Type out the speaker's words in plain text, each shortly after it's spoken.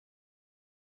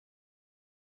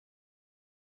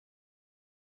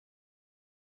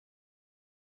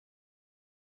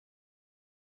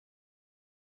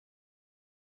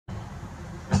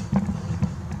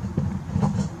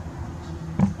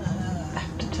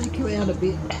take you out a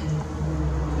bit.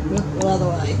 Look the other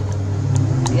way.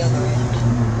 The other end.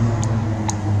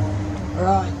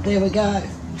 Right, there we go.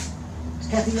 It's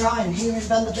Kathie Ryan here in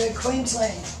Bundaberg,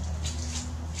 Queensland.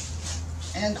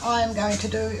 And I am going to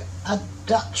do a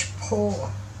Dutch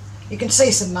pour. You can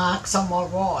see some marks on my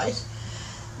white.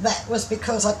 That was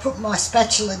because I put my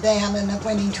spatula down and it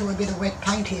went into a bit of wet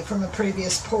paint here from a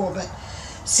previous pour, but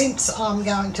since I'm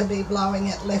going to be blowing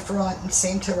it left, right and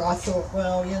centre, I thought,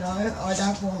 well, you know, I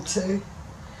don't want to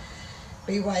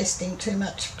be wasting too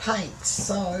much paint,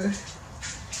 so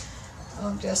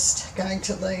I'm just going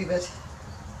to leave it,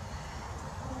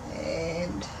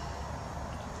 and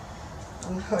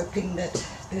I'm hoping that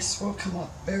this will come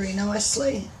up very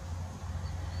nicely.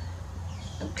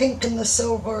 The pink and the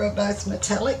silver are both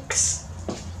metallics.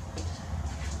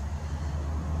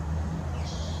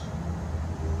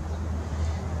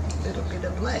 A little bit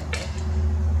of black.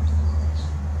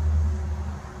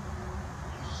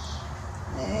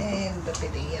 And a bit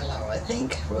of yellow, I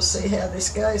think. We'll see how this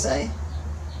goes, eh?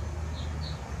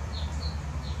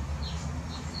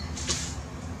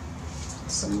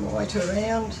 Some white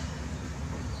around.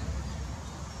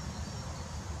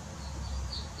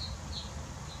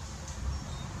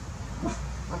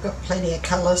 I've got plenty of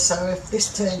colour, so if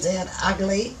this turns out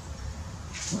ugly,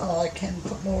 I can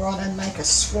put more on and make a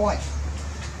swipe.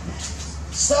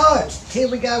 So, here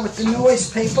we go with the noise,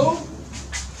 people.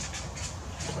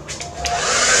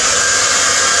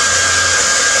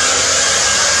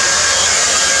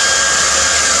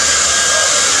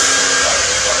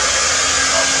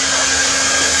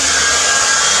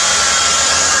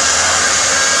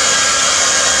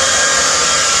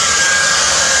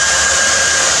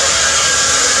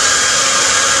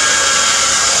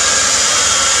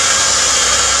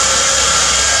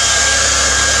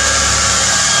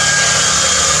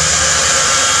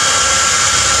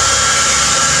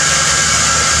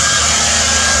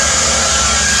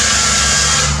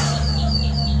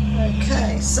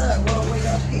 So what have we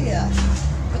got here?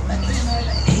 Put that down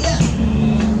over here.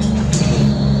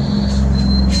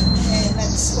 And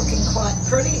that's looking quite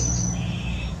pretty.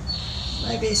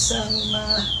 Maybe some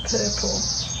purple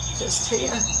just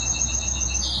here.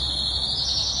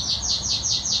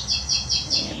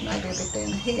 And maybe a bit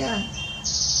down here.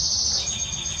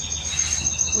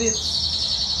 With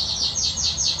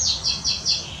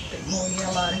a bit more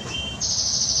yellow.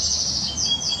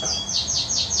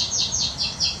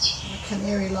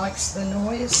 Canary likes the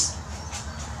noise.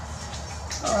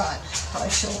 Alright, I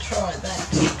shall try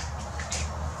that.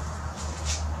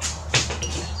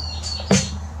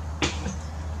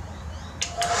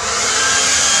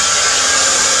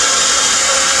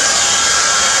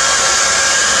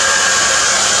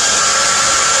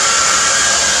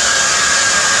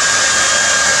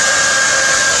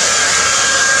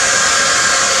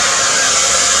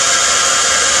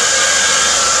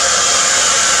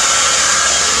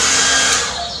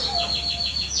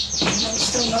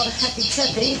 Not a happy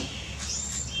chappy.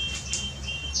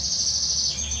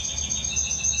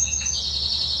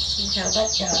 See how that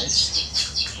goes.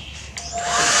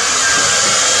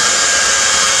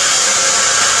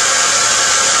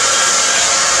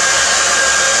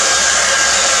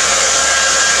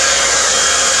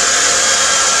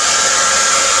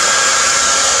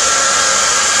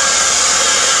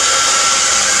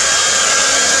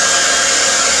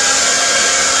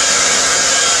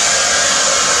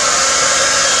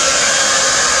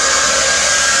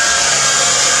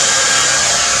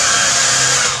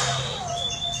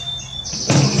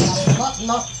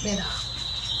 Lot better.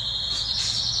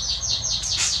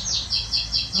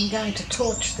 I'm going to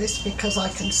torch this because I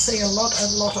can see a lot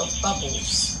of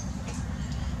bubbles.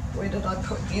 Where did I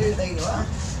put you? There you are.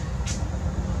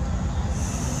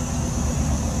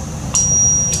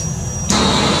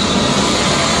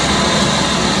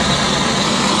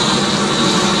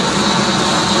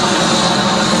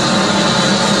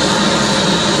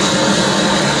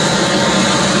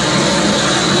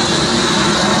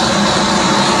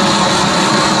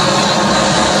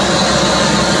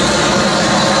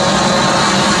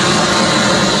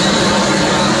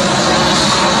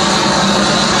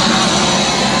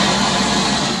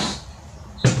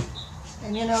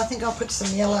 I think I'll put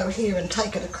some yellow here and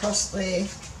take it across there.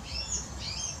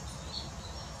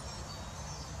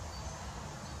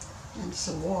 And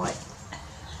some white.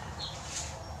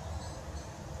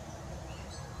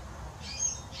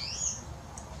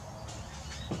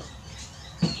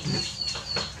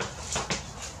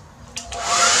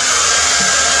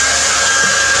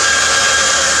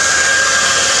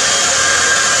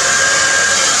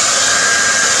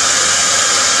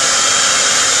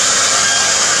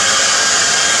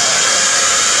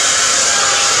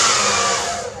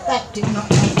 that did not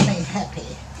make me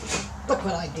happy. Look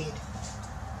what I did.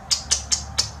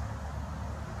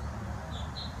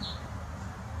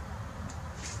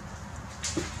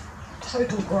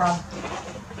 Total grub.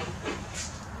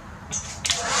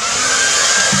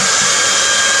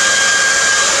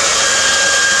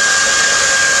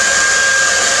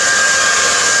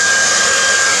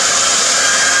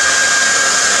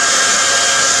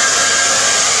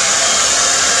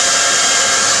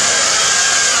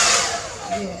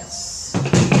 Yes.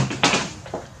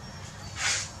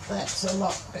 That's a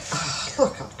lot better. Oh,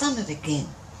 look, I've done it again.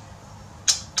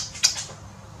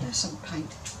 There's some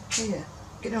paint. Here.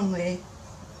 Get on there.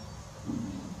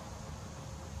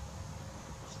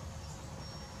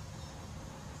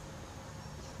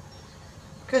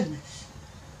 Goodness.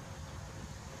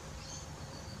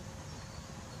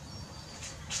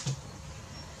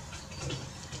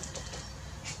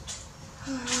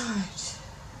 Alright.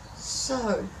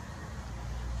 So,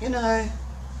 you know,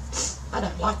 I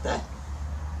don't like that.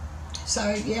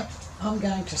 So, yep, I'm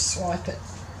going to swipe it.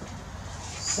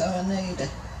 So I need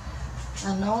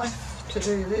a knife to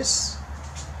do this.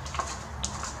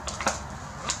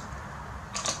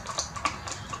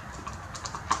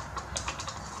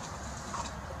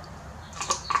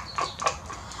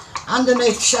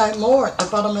 Underneath Show More at the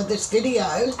bottom of this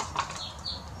video,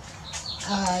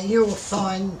 you'll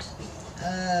find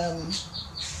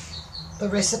the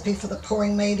recipe for the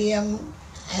pouring medium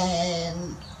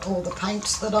and all the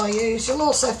paints that I use. You'll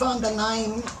also find the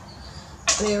name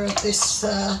there of this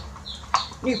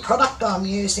new product I'm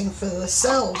using for the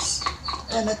cells,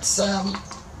 and it's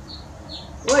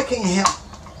working out,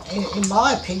 in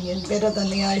my opinion, better than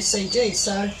the OCG.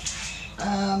 So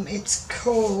it's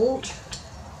called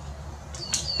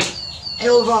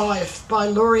ELVIVE by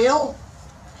L'oreal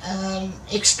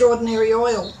Extraordinary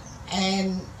Oil,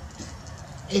 and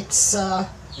it's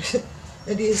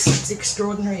it's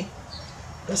extraordinary.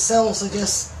 The cells are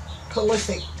just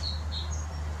prolific.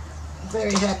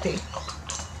 Very happy.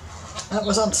 It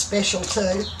was on special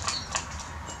too.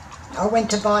 I went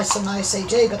to buy some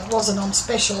OCG, but it wasn't on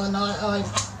special, and I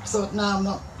thought, no, I'm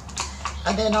not.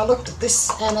 And then I looked at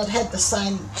this, and it had the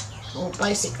same, or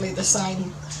basically the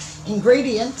same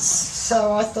ingredients,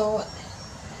 so I thought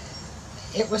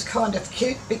it was kind of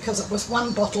cute because it was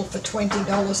one bottle for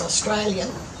 $20 Australian,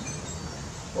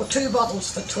 or two bottles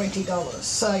for $20.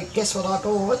 So guess what I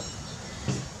bought?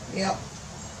 Yep.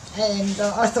 And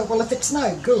I thought, well, if it's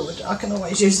no good, I can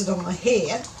always use it on my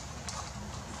hair.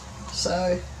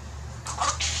 So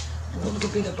a little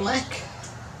bit of black.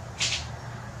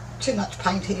 Too much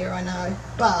paint here, I know,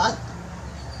 but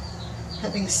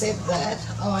having said that,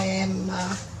 I am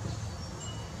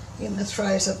in the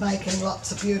throes of making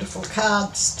lots of beautiful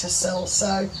cards to sell.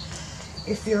 So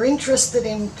if you're interested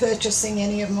in purchasing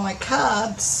any of my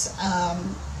cards,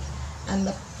 and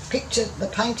the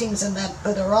paintings and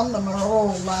that are on them are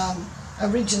all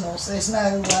originals. There's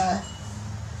no,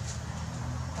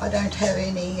 I don't have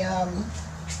any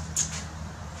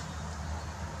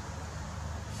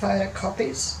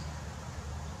photocopies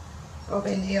of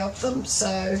any of them,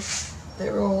 so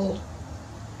they're all,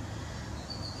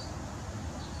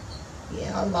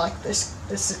 yeah, I like this.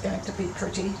 This is going to be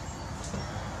pretty.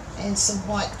 And some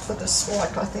white for the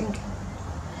swipe, I think.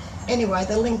 Anyway,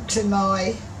 the link to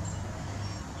my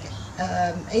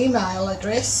email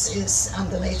address is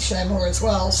underneath Show More as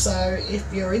well, so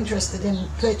if you're interested in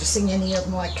purchasing any of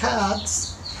my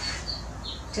cards,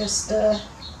 just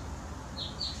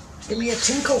give me a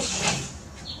tinkle,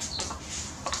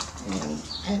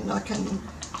 and I can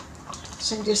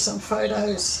send you some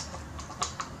photos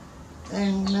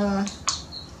and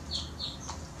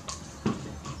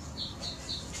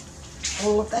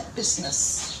all of that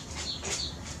business.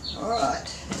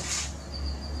 Alright,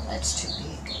 that's too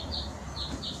big.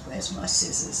 Where's my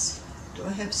scissors? Do I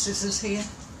have scissors here?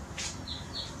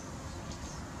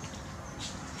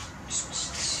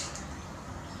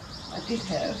 I did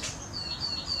have.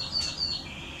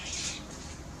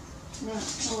 No,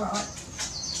 alright.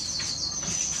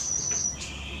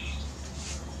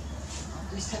 I'll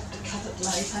just have to cut it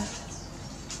later.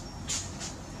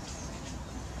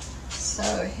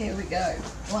 So here we go.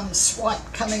 One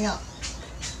swipe coming up.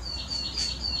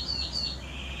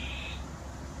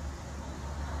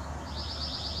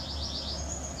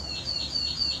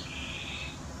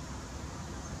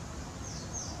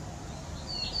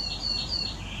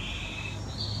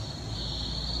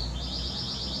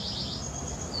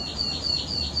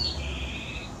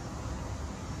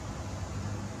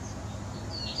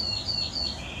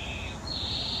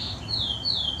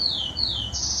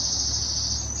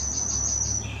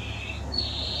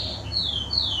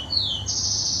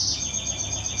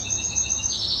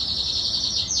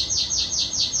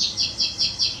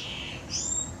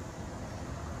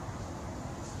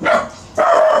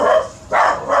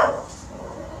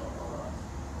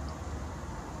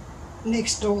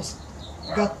 next door's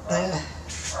got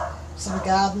some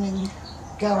gardening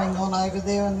going on over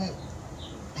there, and they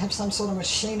have some sort of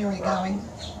machinery going,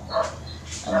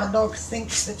 and my dog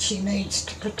thinks that she needs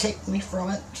to protect me from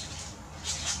it,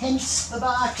 hence the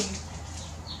barking.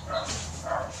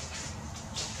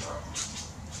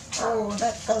 Oh,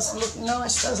 that does look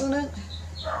nice, doesn't it?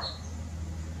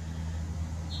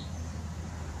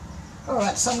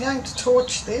 Alright, so I'm going to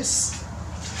torch this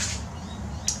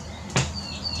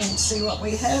and see what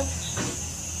we have.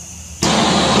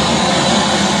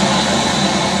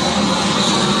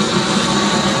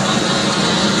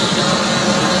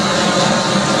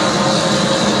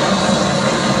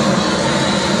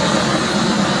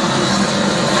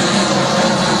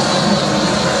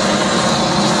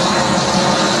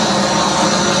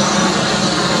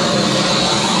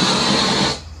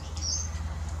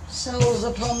 Cells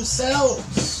upon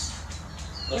cells.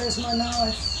 Where's my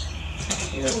knife?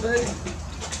 It'll do.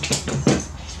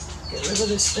 Get rid of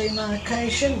this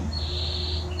demarcation.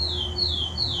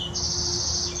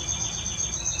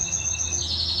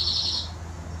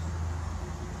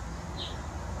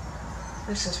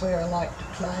 This is where I like to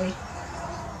play.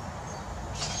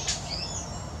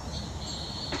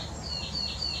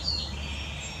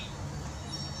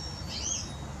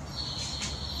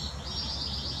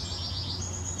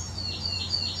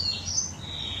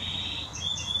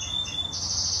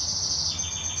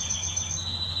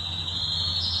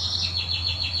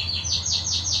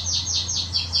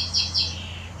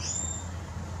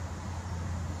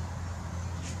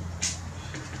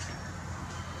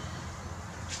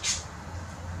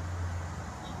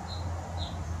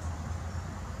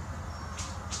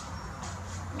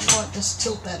 Just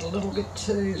tilt that a little bit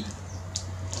to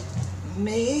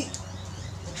me,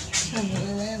 turn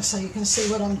it around so you can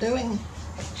see what I'm doing.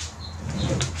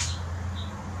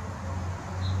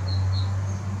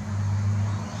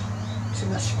 Too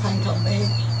much paint on there.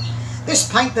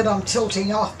 This paint that I'm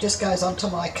tilting off just goes onto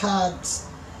my cards.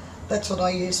 That's what I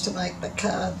use to make the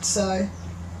cards, so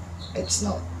it's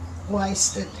not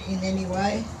wasted in any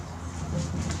way.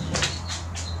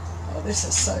 Oh, this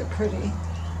is so pretty.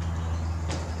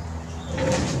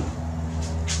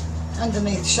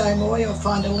 Underneath Show More you'll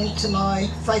find a link to my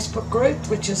Facebook group,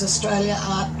 which is Australia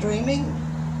Art Dreaming.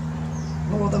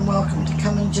 More than welcome to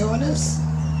come and join us.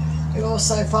 You'll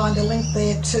also find a link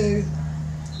there to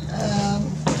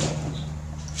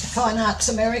Fine Arts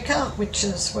America, which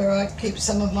is where I keep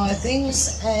some of my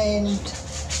things, and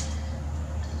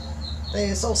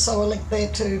there's also a link there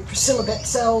to Priscilla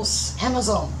Betzel's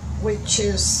Amazon, which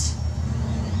is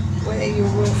where you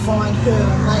will find her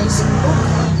amazing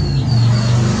book.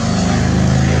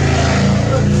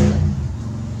 Look,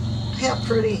 how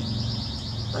pretty,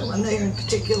 that one there in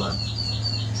particular.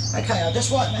 Okay, I'll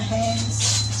just wipe my hands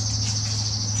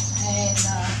and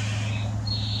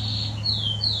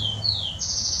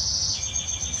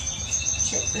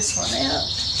check this one out.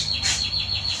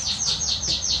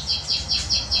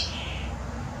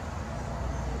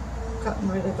 Gotten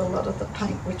rid of a lot of the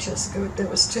paint, which is good. There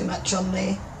was too much on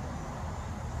there.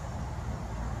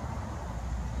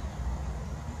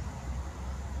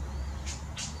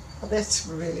 That's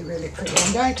really, really pretty.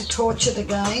 I'm going to torch it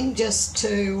again just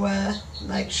to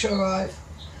make sure I've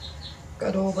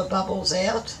got all the bubbles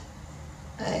out,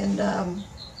 and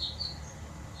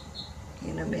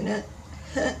in a minute.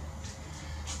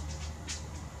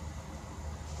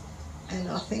 And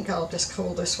I think I'll just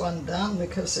call this one done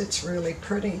because it's really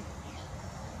pretty.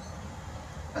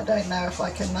 I don't know if I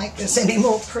can make this any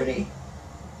more pretty.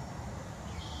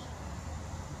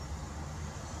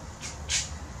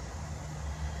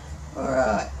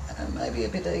 Alright, and maybe a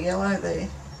bit of yellow there.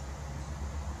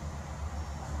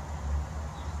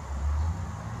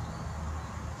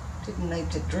 Didn't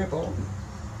need to dribble.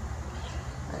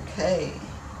 Okay.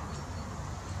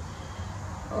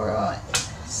 Alright,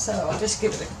 so I'll just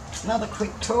give it another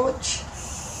quick torch.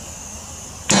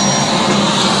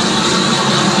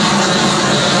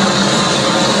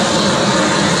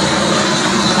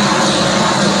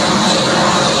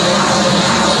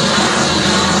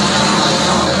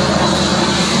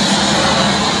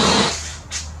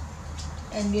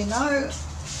 And you know,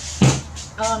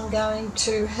 I'm going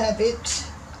to have it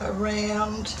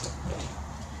around,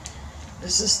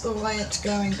 this is the way it's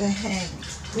going to hang,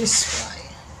 this way.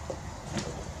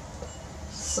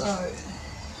 So,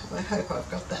 I hope I've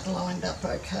got that lined up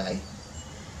okay.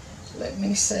 Let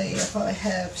me see if I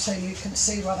have, so you can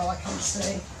see what I can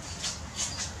see.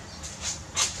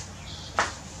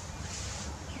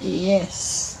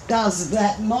 Yes, does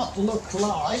that not look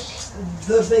like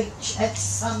the beach at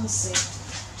sunset?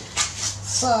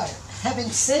 So, having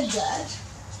said that,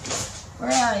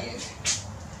 where are you?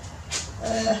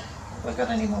 Have I got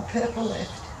any more purple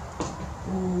left?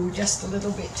 Ooh, just a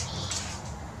little bit.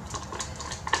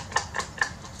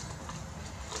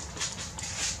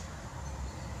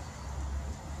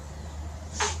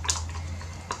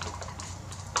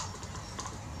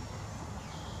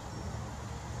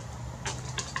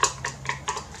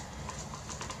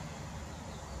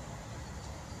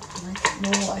 Make it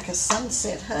more like a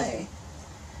sunset, hey?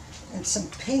 And some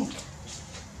pink.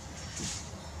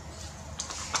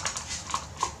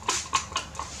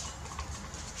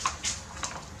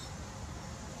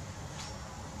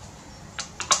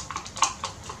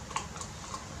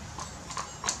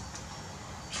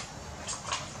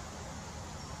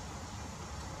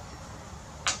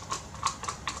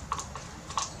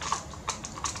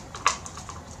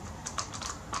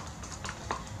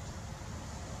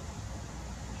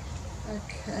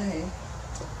 Okay.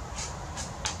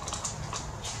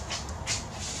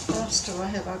 What else do I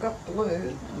have? I've got blue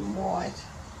and white,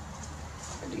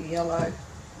 a bit of yellow.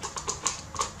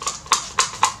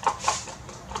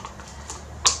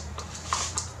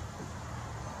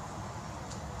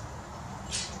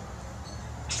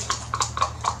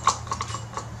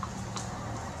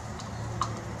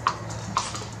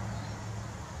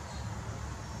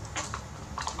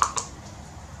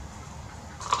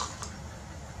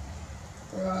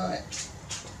 Right,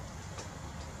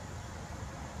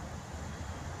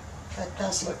 that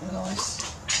does look nice.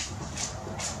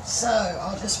 So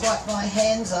I'll just wipe my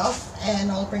hands off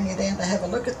and I'll bring you down to have a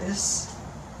look at this.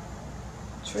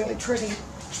 It's really pretty.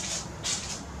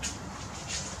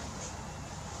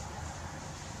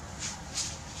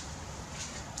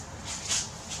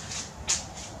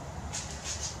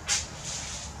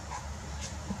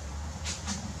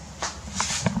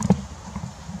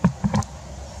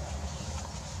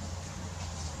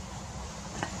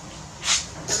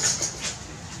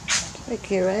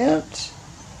 Take you out.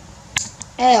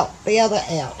 Out, the other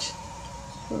out.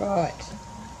 Right.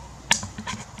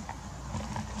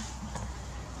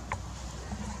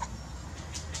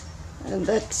 And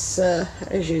that's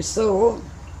as you saw.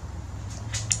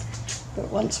 But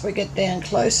once we get down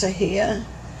closer here,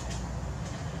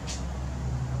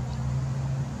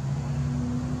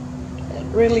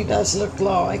 it really does look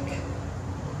like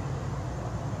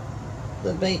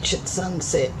the beach at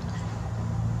sunset.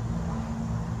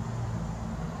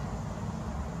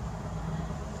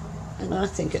 And I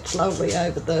think it's lovely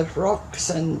over the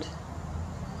rocks, and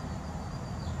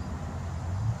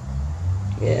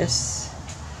yes,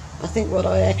 I think what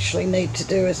I actually need to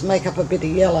do is make up a bit of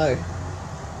yellow,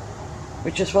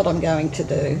 which is what I'm going to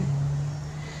do.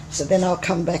 So then I'll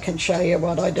come back and show you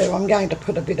what I do. I'm going to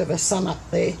put a bit of a sun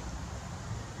up there,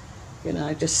 you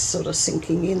know, just sort of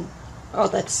sinking in. Oh,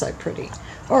 that's so pretty.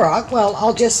 Alright, well,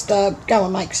 I'll just go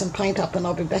and make some paint up and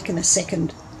I'll be back in a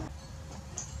second.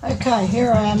 Okay,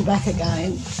 here I am back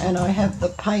again, and I have the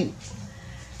paint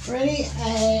ready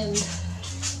and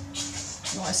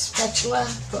my spatula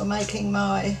for making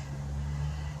my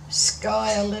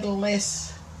sky a little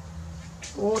less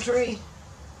watery,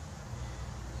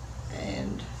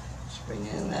 and just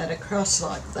bringing that across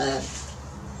like that.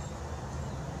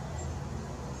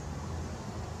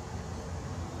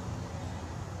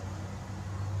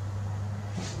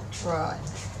 Right,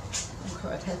 I'm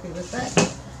quite happy with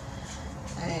that.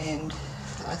 And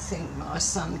I think my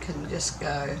sun can just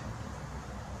go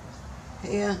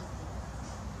here.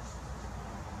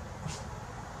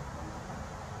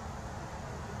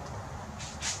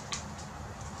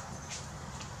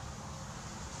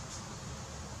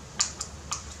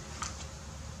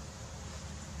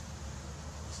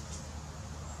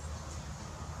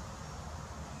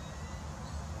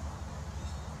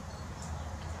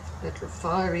 Little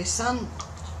fiery sun.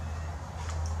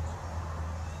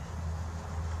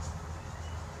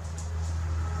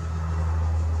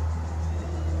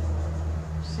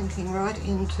 Sinking right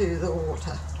into the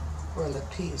water. Well, it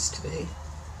appears to be.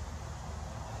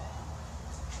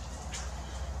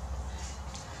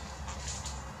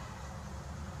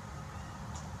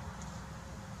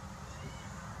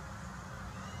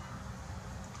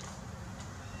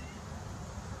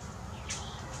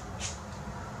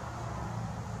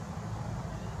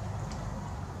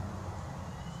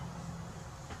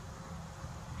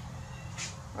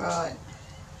 Right.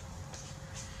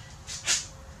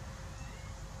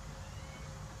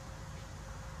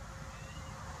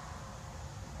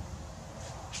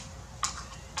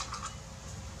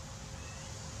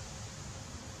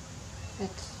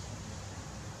 It's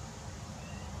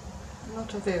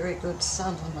not a very good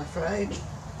sun, I'm afraid,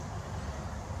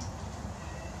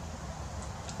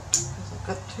 because I've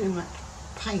got too much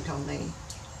paint on there.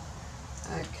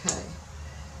 Okay.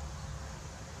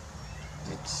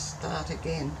 Let's start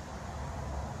again.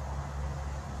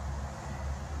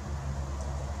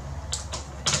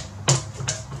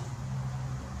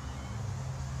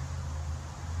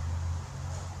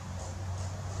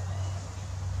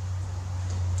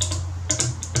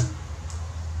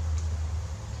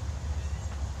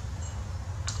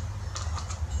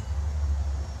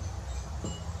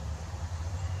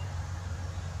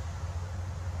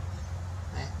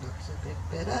 A bit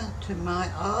better to my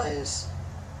eyes.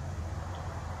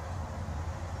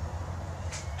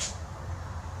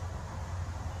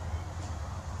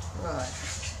 Right.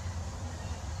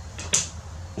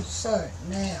 So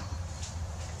now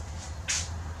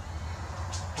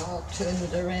I'll turn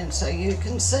it around so you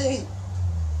can see.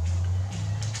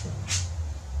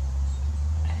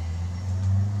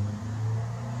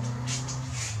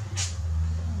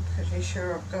 I'm pretty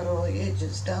sure I've got all the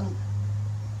edges done.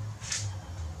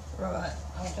 Right,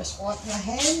 I'll just wipe my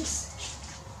hands.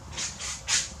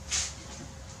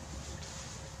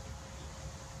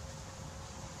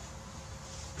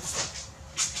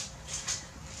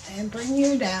 And bring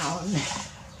you down.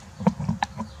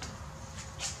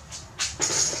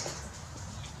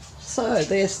 So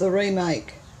there's the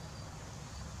remake.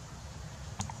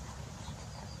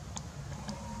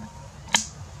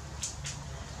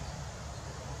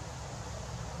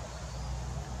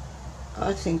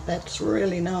 I think that's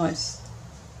really nice.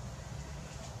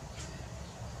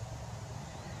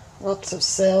 Lots of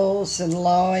cells and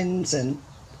lines and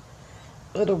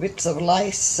little bits of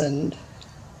lace and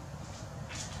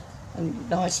a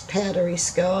nice powdery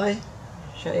sky.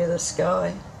 Show you the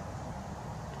sky.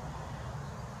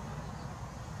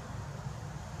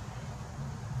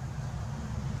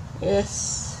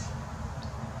 Yes.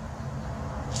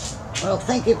 Well,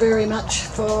 thank you very much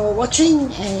for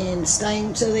watching and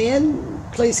staying to the end.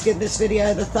 Please give this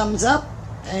video the thumbs up,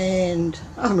 and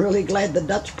I'm really glad the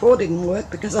Dutch pour didn't work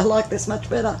because I like this much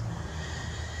better.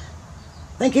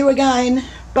 Thank you again.